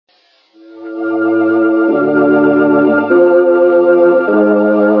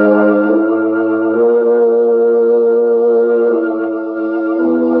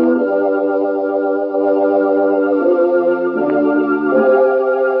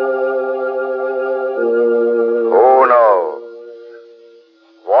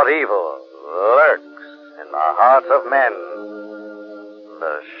of men.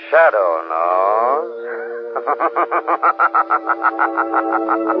 The Shadow knows.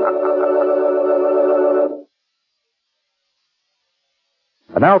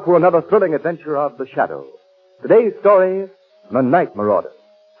 And now for another thrilling adventure of The Shadow. Today's story, The Night Marauders.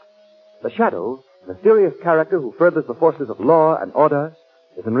 The Shadow, a mysterious character who furthers the forces of law and order,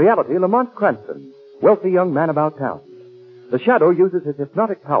 is in reality Lamont Cranston, wealthy young man about town. The Shadow uses his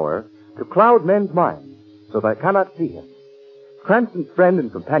hypnotic power to cloud men's minds so they cannot see him. Cranston's friend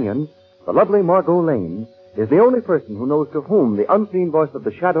and companion, the lovely Margot Lane, is the only person who knows to whom the unseen voice of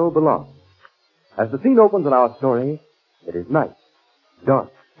the Shadow belongs. As the scene opens in our story, it is night.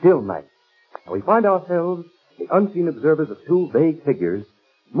 Dark, still night. And we find ourselves the unseen observers of two vague figures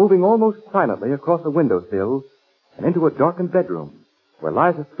moving almost silently across a windowsill and into a darkened bedroom where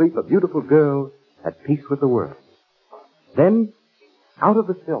lies asleep a beautiful girl at peace with the world. Then, out of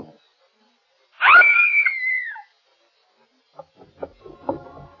the stillness,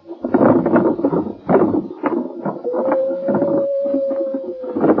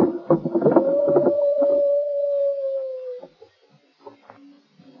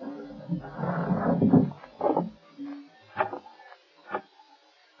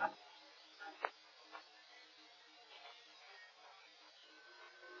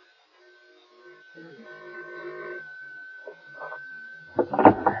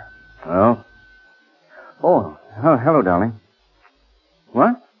 Oh, hello, darling.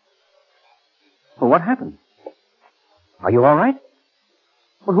 What? Well, what happened? Are you all right?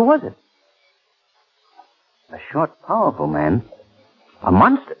 Well, who was it? A short, powerful man. A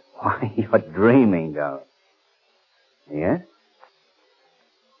monster. Why, you're dreaming, darling. Yes?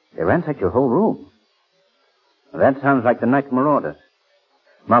 They ransacked your whole room. Well, that sounds like the Night Marauders.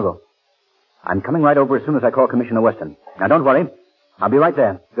 Margot, I'm coming right over as soon as I call Commissioner Weston. Now, don't worry. I'll be right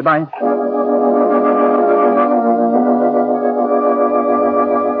there. Goodbye.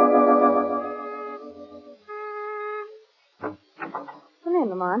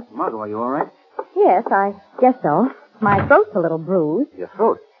 Margot, are you all right? Yes, I guess so. My throat's a little bruised. Your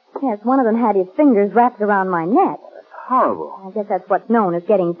throat? Yes, one of them had his fingers wrapped around my neck. That's horrible. I guess that's what's known as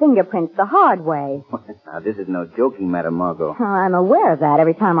getting fingerprints the hard way. Now, this is no joking matter, Margot. Oh, I'm aware of that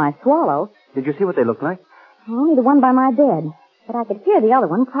every time I swallow. Did you see what they looked like? Only the one by my bed. But I could hear the other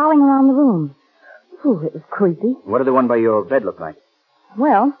one prowling around the room. Ooh, it was creepy. What did the one by your bed look like?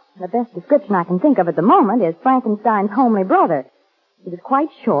 Well, the best description I can think of at the moment is Frankenstein's homely brother. He was quite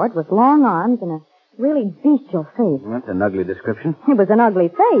short, with long arms and a really bestial face. That's an ugly description. It was an ugly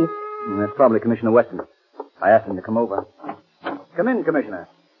face. That's probably Commissioner Weston. I asked him to come over. Come in, Commissioner.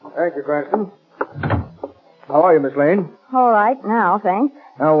 Thank you, Cranston. How are you, Miss Lane? All right, now, thanks.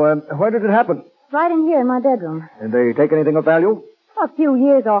 Now, where did it happen? Right in here in my bedroom. Did they take anything of value? A few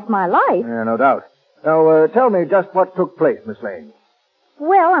years off my life. Yeah, no doubt. Now, tell me just what took place, Miss Lane.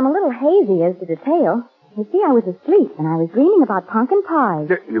 Well, I'm a little hazy as to detail. You see, I was asleep, and I was dreaming about pumpkin pies.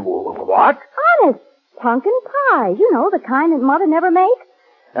 What? Honest, pumpkin pies. You know, the kind that Mother never makes.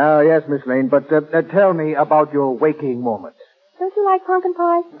 Oh, yes, Miss Lane, but tell me about your waking moments. Don't you like pumpkin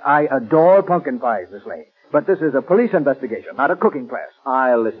pies? I adore pumpkin pies, Miss Lane. But this is a police investigation, not a cooking class.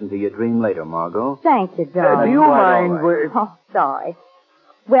 I'll listen to your dream later, Margot. Thank you, darling. Do you mind... Oh, sorry.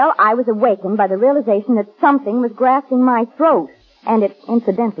 Well, I was awakened by the realization that something was grasping my throat. And it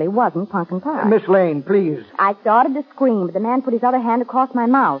incidentally wasn't pumpkin pie. Miss Lane, please. I started to scream, but the man put his other hand across my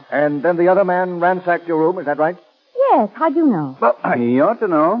mouth. And then the other man ransacked your room, is that right? Yes, how'd you know? Well, He ought to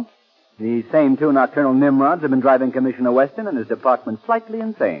know. These same two nocturnal Nimrods have been driving Commissioner Weston and his department slightly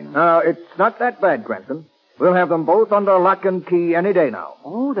insane. It's not that bad, Cranston. We'll have them both under lock and key any day now.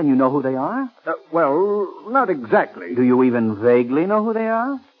 Oh, then you know who they are? Well, not exactly. Do you even vaguely know who they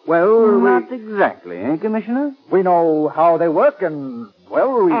are? Well, Not exactly, eh, Commissioner? we know how they work and,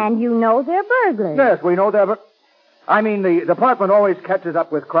 well, And you know they're burglars. Yes, we know that, but... I mean, the department always catches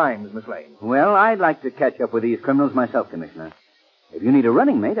up with crimes, Miss Lane. Well, I'd like to catch up with these criminals myself, Commissioner. If you need a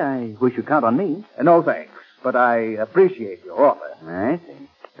running mate, I wish you'd count on me. No thanks, but I appreciate your offer. I see.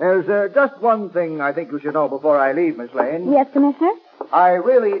 There's just one thing I think you should know before I leave, Miss Lane. Yes, Commissioner? I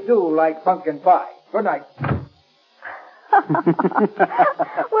really do like pumpkin pie. Good night.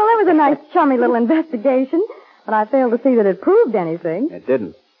 Well, that was a nice, chummy little investigation, but I failed to see that it proved anything. It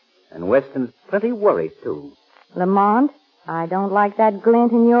didn't. And Weston's plenty worried, too. Lamont, I don't like that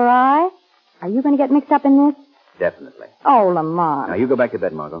glint in your eye. Are you going to get mixed up in this? Definitely. Oh, Lamont. Now, you go back to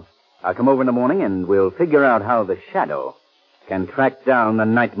bed, Margot. I'll come over in the morning, and we'll figure out how the Shadow can track down the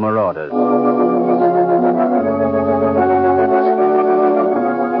Night Marauders.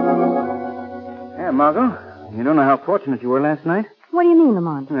 Yeah, Margot, you don't know how fortunate you were last night. What do you mean,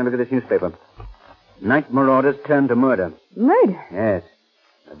 Lamont? Now, look at this newspaper. Night Marauders turned to murder. Murder? Yes.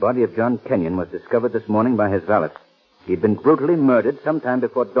 The body of John Kenyon was discovered this morning by his valet. He'd been brutally murdered sometime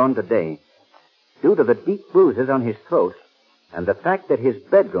before dawn today. Due to the deep bruises on his throat and the fact that his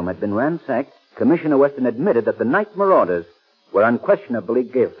bedroom had been ransacked, Commissioner Weston admitted that the Night Marauders were unquestionably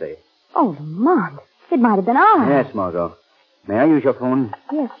guilty. Oh, Lamont. It might have been ours. Yes, Margot. May I use your phone?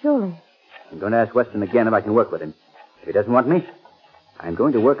 Yes, surely. I'm going to ask Weston again if I can work with him. If he doesn't want me, I'm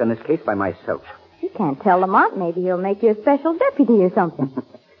going to work on this case by myself. You can't tell Lamont. Maybe he'll make you a special deputy or something.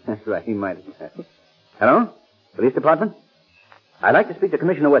 That's right, he might. Hello? Police Department? I'd like to speak to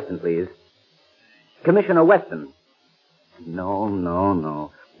Commissioner Weston, please. Commissioner Weston.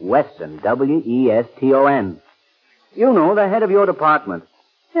 No. Weston. Weston. You know, the head of your department.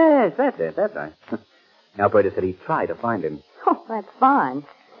 Yes, that's it. That's right. The operator said he'd try to find him. Oh, that's fine.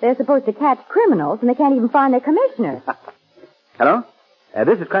 They're supposed to catch criminals, and they can't even find their commissioner. Hello?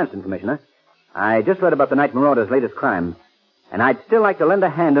 This is Cranston, Commissioner. I just read about the Night Marauders' latest crime, and I'd still like to lend a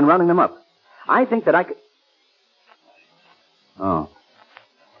hand in rounding them up. I think that I could... Oh.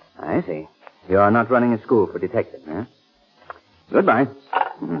 I see. You're not running a school for detectives, huh? Goodbye.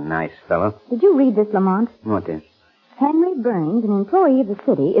 Nice fellow. Did you read this, Lamont? What is? Henry Burns, an employee of the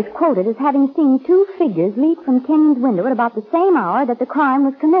city, is quoted as having seen two figures leap from Kenyon's window at about the same hour that the crime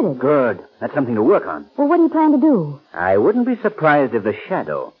was committed. Good. That's something to work on. Well, what do you plan to do? I wouldn't be surprised if the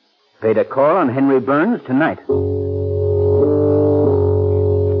Shadow paid a call on Henry Burns tonight.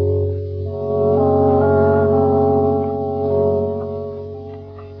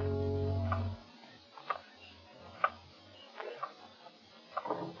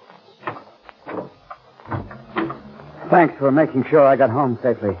 Thanks for making sure I got home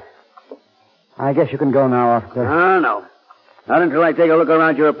safely. I guess you can go now, officer. No. Not until I take a look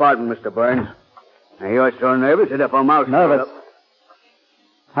around your apartment, Mr. Burns. Now, you're so nervous that if a mouse... Nervous?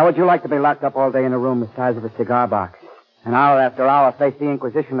 How would you like to be locked up all day in a room the size of a cigar box? And hour after hour face the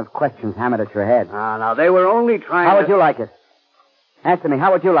inquisition of questions hammered at your head? Now, they were only trying How would you like it? Answer me,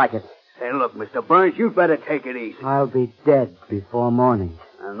 how would you like it? Say, look, Mr. Burns, you'd better take it easy. I'll be dead before morning.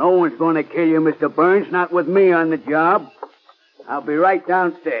 Now, no one's going to kill you, Mr. Burns, not with me on the job. I'll be right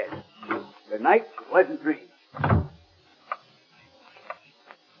downstairs. Good night. Pleasant dreams.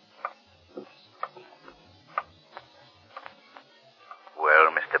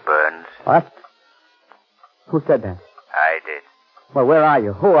 Well, Mr. Burns, What? Who said that? I did. Well, where are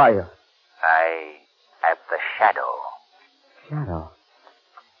you? Who are you? I am the Shadow. Shadow.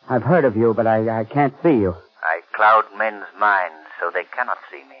 I've heard of you, but I can't see you. I cloud men's minds so they cannot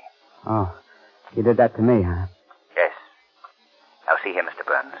see me. Oh, you did that to me, huh? Yes. Now, see here, Mr.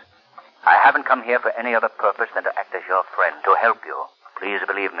 Burns. I haven't come here for any other purpose than to act as your friend, to help you. Please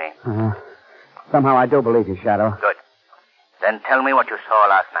believe me. Somehow I do believe you, Shadow. Good. Then tell me what you saw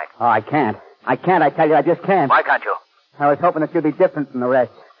last night. Oh, I can't. I tell you, I just can't. Why can't you? I was hoping that you'd be different from the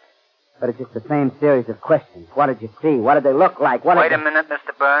rest. But it's just the same series of questions. What did you see? What did they look like? Wait a minute,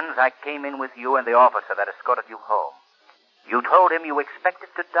 Mr. Burns. I came in with you and the officer that escorted you home. You told him you expected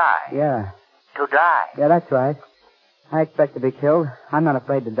to die. Yeah. To die? Yeah, that's right. I expect to be killed. I'm not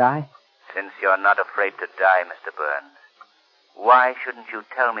afraid to die. Since you're not afraid to die, Mr. Burns, why shouldn't you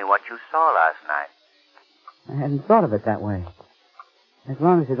tell me what you saw last night? I hadn't thought of it that way. As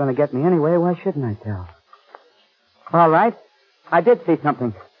long as you're going to get me anyway, why shouldn't I tell? All right. I did see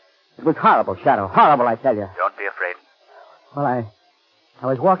something. It was horrible, Shadow. Horrible, I tell you. Don't be afraid. Well, I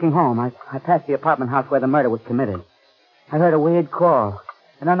was walking home. I passed the apartment house where the murder was committed. I heard a weird call,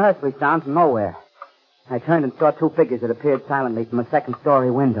 an unearthly sound from nowhere. I turned and saw two figures that appeared silently from a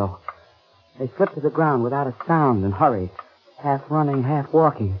second-story window. They slipped to the ground without a sound and hurried, half running, half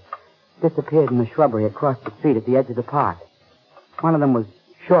walking. Disappeared in the shrubbery across the street at the edge of the park. One of them was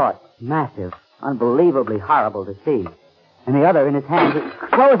short, massive, unbelievably horrible to see. And the other in his hand...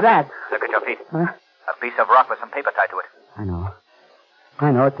 What was that? Look at your feet. Huh? A piece of rock with some paper tied to it. I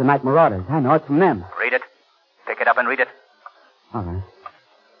know. It's the Night Marauders. I know it's from them. Read it. Pick it up and read it. All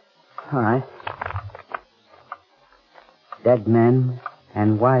right. Dead men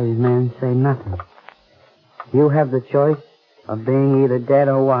and wise men say nothing. You have the choice of being either dead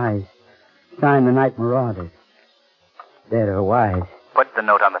or wise. Sign the Night Marauders. Dead or wise. Put the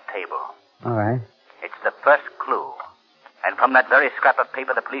note on the table. All right. It's the first clue. And from that very scrap of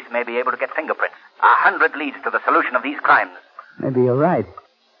paper, the police may be able to get fingerprints. 100 leads to the solution of these crimes. Maybe you're right.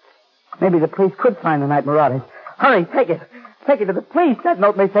 Maybe the police could find the Night Marauders. Hurry, take it. Take it to the police. That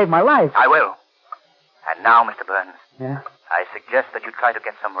note may save my life. I will. And now, Mr. Burns. Yeah? I suggest that you try to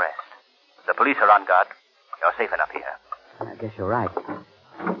get some rest. The police are on guard. You're safe enough here. I guess you're right.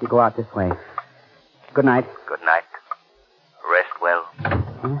 You go out this way. Good night. Good night. Rest well.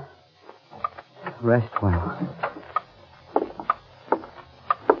 Huh? Rest well.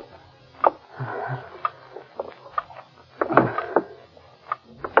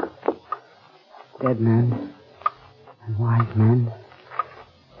 Dead men and wise men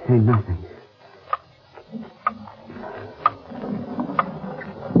say nothing.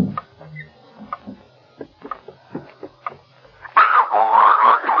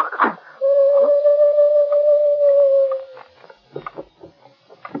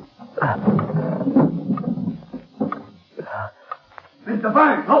 Mr.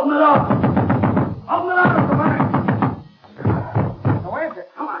 Burns, open the door. Open the door, Mr. Burns. No answer.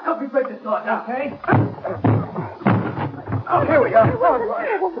 Come on, help me break this door down. Okay. Oh, here we are.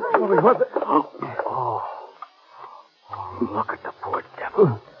 Look at the poor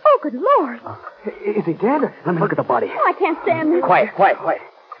devil. Oh, good Lord. Is he dead? Let me look at the body. Oh, I can't stand this. Quiet.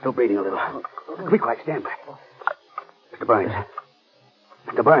 Still breathing a little. Be quiet. Stand back. Mr. Burns.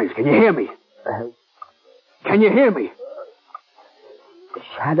 Mr. Burns, can you hear me? Can you hear me?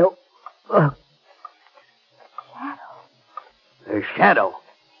 Shadow. The Shadow.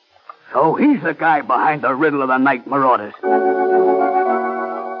 So he's the guy behind the riddle of the night marauders.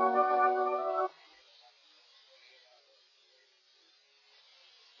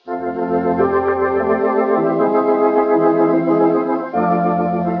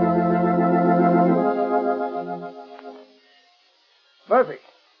 Murphy.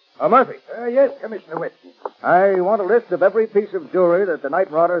 Murphy. Yes, Commissioner Weston. I want a list of every piece of jewelry that the night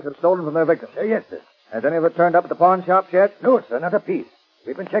marauders have stolen from their victims. Yes, sir. Has any of it turned up at the pawn shops yet? No, sir, not a piece.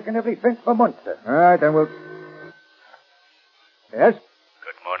 We've been checking every fence for months, sir. All right, then we'll... Yes?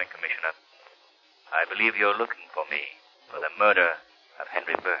 Good morning, Commissioner. I believe you're looking for me for the murder of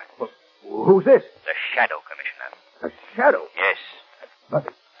Henry Burns. Well, who's this? The Shadow, Commissioner. The Shadow? Yes. Murphy,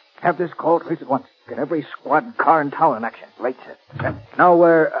 have this call traced at once. Get every squad car in town in action. Right, sir. Now,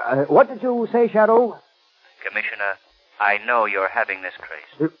 what did you say, Shadow? Commissioner, I know you're having this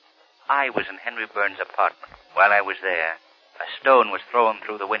trace. I was in Henry Burns' apartment. While I was there, a stone was thrown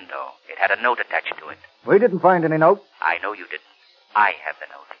through the window. It had a note attached to it. We didn't find any note. I know you didn't. I have the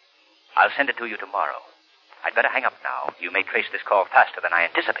note. I'll send it to you tomorrow. I'd better hang up now. You may trace this call faster than I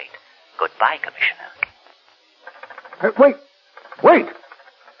anticipate. Goodbye, Commissioner. Wait!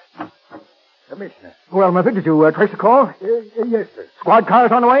 Commissioner. Well, Murphy, did you trace the call? Yes, sir. Squad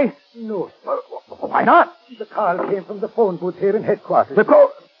cars on the way? No, sir. Why not? The call came from the phone booth here in headquarters. The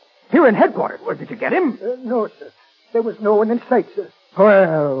call? Here in headquarters? Well, did you get him? No, sir. There was no one in sight, sir.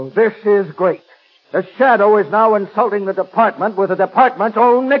 Well, this is great. The Shadow is now insulting the department with the department's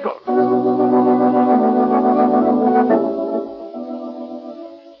own nickel.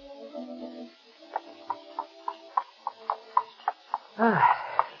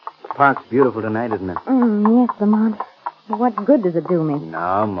 Park's beautiful tonight, isn't it? Yes, Lamont. What good does it do me?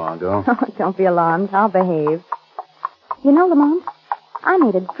 No, Margot. Oh, don't be alarmed. I'll behave. You know, Lamont, I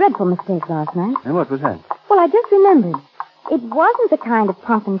made a dreadful mistake last night. And what was that? Well, I just remembered. It wasn't the kind of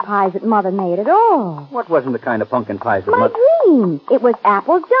pumpkin pies that Mother made at all. What wasn't the kind of pumpkin pies that My dream. It was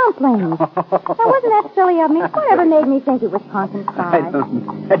apple dumplings. Now, wasn't that silly of me? Whatever made me think it was pumpkin pie?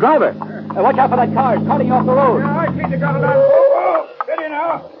 Hey, driver, watch out for that car. It's cutting you off the road. Yeah, I see the gun on. Whoa, steady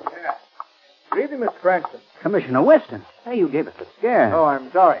now. Good evening, Miss Cranston. Commissioner Weston. Hey, you gave us a scare. Oh,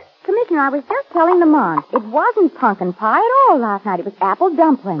 I'm sorry. Commissioner, I was just telling Lamont. It wasn't pumpkin pie at all last night. It was apple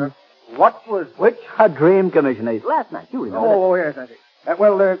dumplings. What was Which? A dream, Commissioner. Last night, you remember. Oh, yes, I see.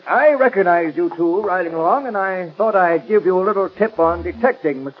 I recognized you two riding along, and I thought I'd give you a little tip on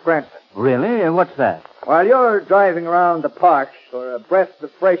detecting, Miss Cranston. Really? And what's that? While you're driving around the park for a breath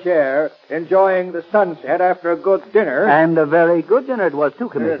of fresh air, enjoying the sunset after a good dinner... And a very good dinner it was, too,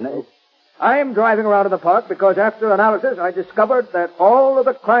 Commissioner. I'm driving around in the park because after analysis I discovered that all of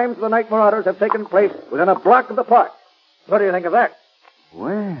the crimes of the night marauders have taken place within a block of the park. What do you think of that?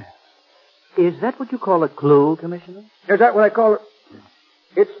 Well, is that what you call a clue, Commissioner? Is that what I call it?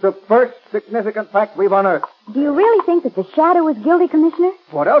 It's the first significant fact we've unearthed. Do you really think that the Shadow is guilty, Commissioner?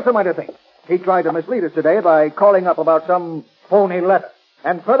 What else am I to think? He tried to mislead us today by calling up about some phony letter.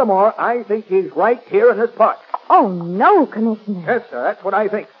 And furthermore, I think he's right here in this park. Oh, no, Commissioner. Yes, sir, that's what I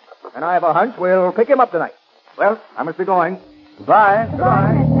think. And I have a hunch we'll pick him up tonight. Well, I must be going. Goodbye.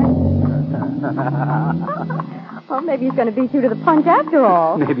 Goodbye. Well, maybe he's going to beat you to the punch after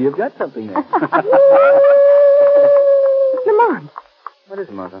all. Maybe you've got something there. Lamont. What is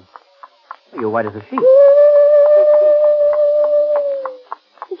it, Martha? You're white as a sheet.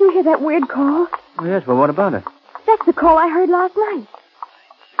 Did you hear that weird call? Oh, yes, well, what about it? That's the call I heard last night.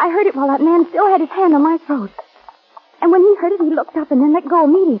 I heard it while that man still had his hand on my throat. And when he heard it, he looked up and then let go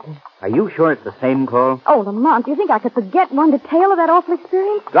immediately. Are you sure it's the same call? Oh, Lamont, do you think I could forget one detail of that awful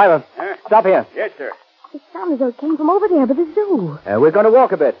experience? Driver, stop here. Yes, sir. It sounded as though it came from over there by the zoo. We're going to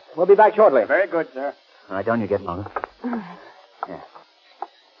walk a bit. We'll be back shortly. Very good, sir. All right, down you get, Margot. Yeah.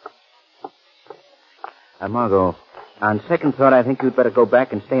 Margot, on second thought, I think you'd better go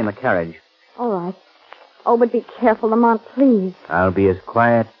back and stay in the carriage. All right. Oh, but be careful, Lamont, please. I'll be as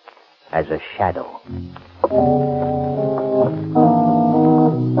quiet as a shadow.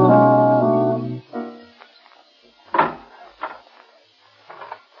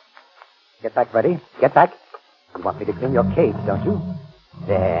 Get back, Freddie. Get back. You want me to clean your cage, don't you?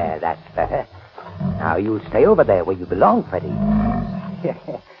 There, that's better. Now you stay over there where you belong, Freddie.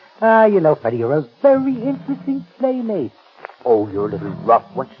 You know, Freddie, you're a very interesting playmate. Oh, you're a little rough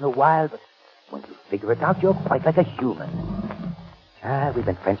once in a while, but when you figure it out, you're quite like a human. We've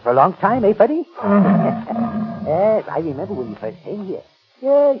been friends for a long time, eh, Freddie? Yes, I remember when you first came here.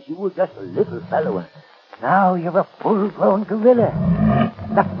 Yes, you were just a little fellow, and now you're a full-grown gorilla.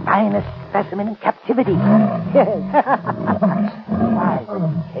 The finest specimen in captivity. Yes. Why, when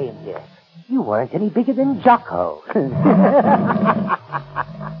you came here, you weren't any bigger than Jocko.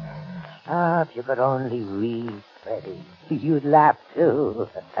 If you could only read, Freddie, you'd laugh, too.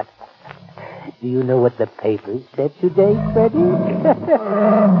 Do you know what the papers said today, Freddie?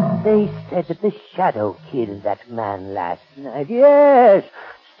 They said that the Shadow killed that man last night. Yes!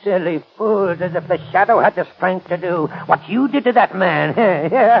 Silly fools, as if the Shadow had the strength to do what you did to that man.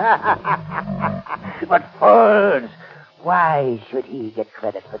 But fools! Why should he get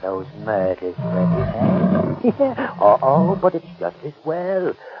credit for those murders, Freddie? Oh, but it's just as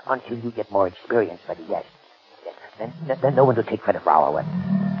well. Until you get more experience, Freddie, yes. Then no one will take credit for our work.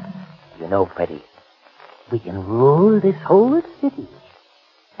 You know, Freddie, we can rule this whole city.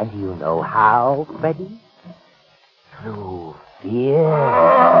 And do you know how, Freddie? Through fear.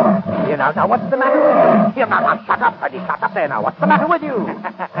 Here, now, what's the matter with you? Here, now, shut up, Freddie. Shut up there now. What's the matter with you?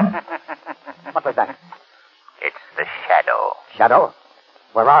 What was that? It's the Shadow. Shadow?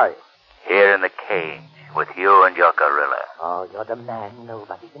 Where are you? Here in the cage with you and your gorilla. Oh, you're the man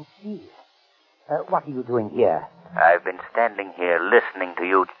nobody can see. What are you doing here? I've been standing here listening to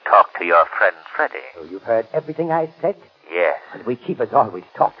you talk to your friend Freddie. So you've heard everything I said? Yes. And we keepers always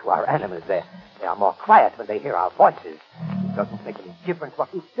talk to our animals. They are more quiet when they hear our voices. It doesn't make any difference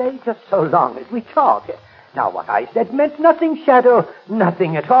what we say, just so long as we talk. Now, what I said meant nothing, Shadow.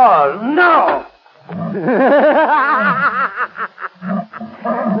 Nothing at all. No!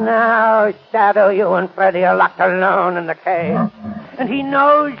 Now, Shadow, you and Freddie are locked alone in the cage. And he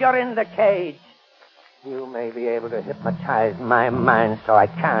knows you're in the cage. You may be able to hypnotize my mind so I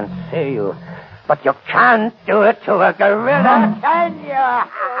can't see you. But you can't do it to a gorilla, can you?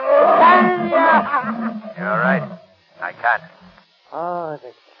 Can you? You're right. I can't. Oh,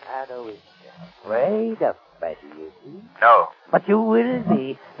 the Shadow is afraid of Freddie, is he? No. But you will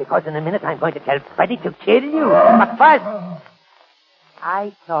be, because in a minute I'm going to tell Freddie to kill you. But first,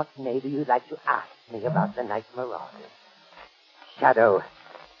 I thought maybe you'd like to ask me about the Night Marauders. Shadow,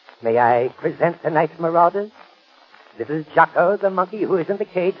 may I present the Night Marauders? Little Jocko, the monkey who is in the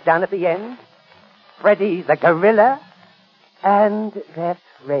cage down at the end. Freddie, the gorilla. And their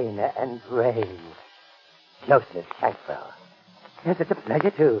trainer and brave, Joseph Shankville. Yes, it's a pleasure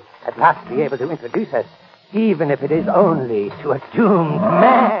to at last be able to introduce us, even if it is only to a doomed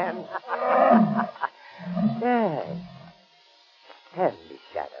man. Yes. Tell me,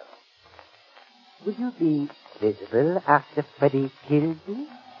 Shadow, will you be visible after Freddie kills you?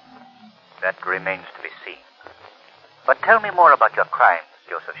 That remains to be seen. But tell me more about your crimes,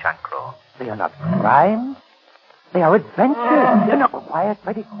 Joseph Shankro. They are not crimes. They are adventures. You're not quiet,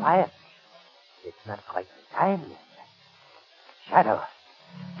 Freddie, quiet. It's not quite the time yet. Shadow,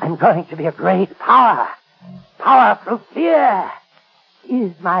 I'm going to be a great power. Power through fear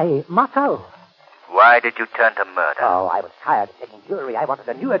is my motto. Why did you turn to murder? Oh, I was tired of taking jewelry. I wanted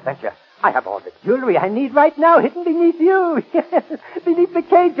a new adventure. I have all the jewelry I need right now hidden beneath you. Beneath the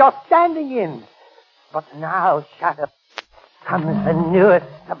cage you're standing in. But now, Shadow, comes the newest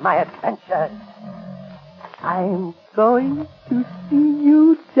of my adventures. I'm going to see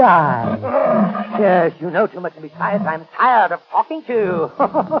you die. Yes, you know too much, and besides, I'm tired of talking to you.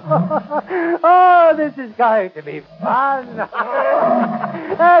 Oh, this is going to be fun.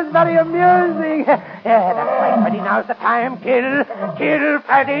 That's very amusing. Yeah, that's right, Freddie. Now's the time. Kill,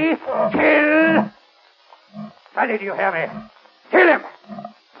 Freddie. Kill. Freddie, do you hear me? Kill him.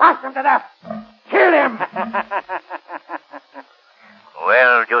 Blast him to death. Kill him.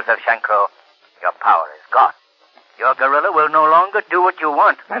 Well, Joseph Shankro, your power is gone. Your gorilla will no longer do what you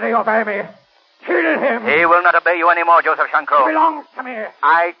want. Freddie, obey me. Kill him. He will not obey you anymore, Joseph Shankro. He belongs to me.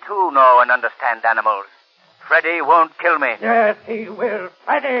 I, too, know and understand animals. Freddy won't kill me. Yes, he will.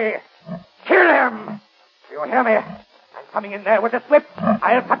 Freddy. Kill him. Do you hear me? I'm coming in there with a whip.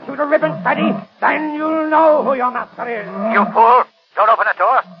 I'll cut you to ribbons, Freddy. Then you'll know who your master is. You fool. Don't open the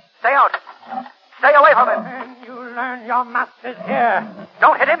door. Stay out. Stay away from him. Then you'll learn your master's here.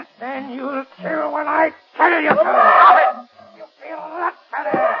 Don't hit him. Then you'll kill when I tell you to. Stop it. You feel that,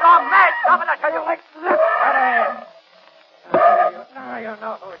 Freddy? You're mad. Stop it, I tell you. Like this, Freddy. Now you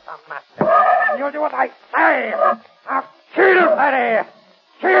know who's the master. You'll do what I say. Now kill Freddy.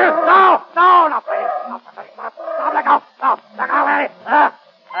 Kill. No, not Freddy. Stop, let go. No, let go, Freddy.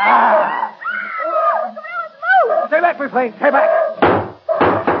 Stay back, Miss Lane. Stay back.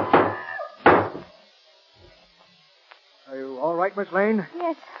 Are you all right, Miss Lane?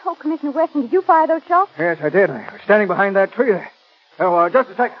 Yes. Oh, Commissioner Weston, did you fire those shots? Yes, I did. I was standing behind that tree there. Oh, just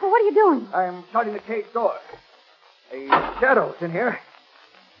a second. Well, what are you doing? I'm shutting the cage door. The shadow's in here.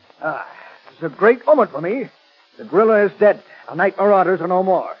 It's a great moment for me. The gorilla is dead. The night marauders are no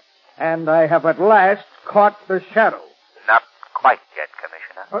more. And I have at last caught the shadow. Not quite yet,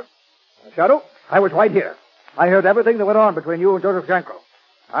 Commissioner. The shadow? I was right here. I heard everything that went on between you and Joseph Jankro.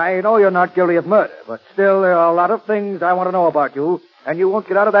 I know you're not guilty of murder, but still there are a lot of things I want to know about you, and you won't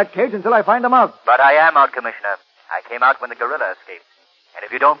get out of that cage until I find them out. But I am out, Commissioner. I came out when the gorilla escaped. And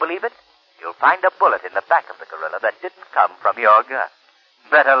if you don't believe it, you'll find a bullet in the back of the gorilla that didn't come from your gun.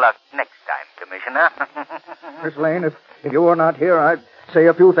 Better luck next time, Commissioner. Miss Lane, if you were not here, I'd say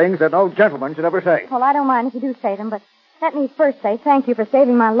a few things that no gentleman should ever say. Well, I don't mind if you do say them, but let me first say thank you for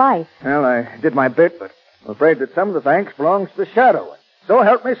saving my life. Well, I did my bit, but I'm afraid that some of the thanks belongs to the shadow. So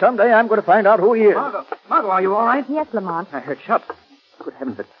help me, someday I'm going to find out who he is. Margot, are you all right? Yes, Lamont. I heard shots. Good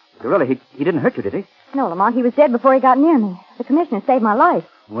heavens, but gorilla, he didn't hurt you, did he? No, Lamont, he was dead before he got near me. The commissioner saved my life.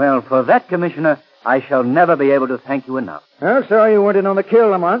 Well, for that, Commissioner, I shall never be able to thank you enough. Well, sorry you weren't in on the kill,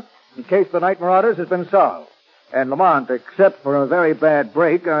 Lamont, in case the night marauders has been solved. And, Lamont, except for a very bad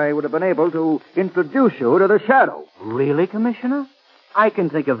break, I would have been able to introduce you to the shadow. Really, Commissioner? I can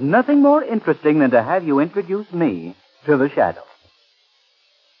think of nothing more interesting than to have you introduce me to the shadow.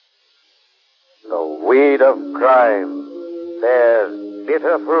 The weed of crime bears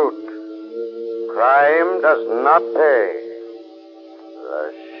bitter fruit. Crime does not pay.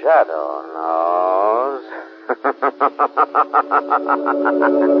 The shadow knows.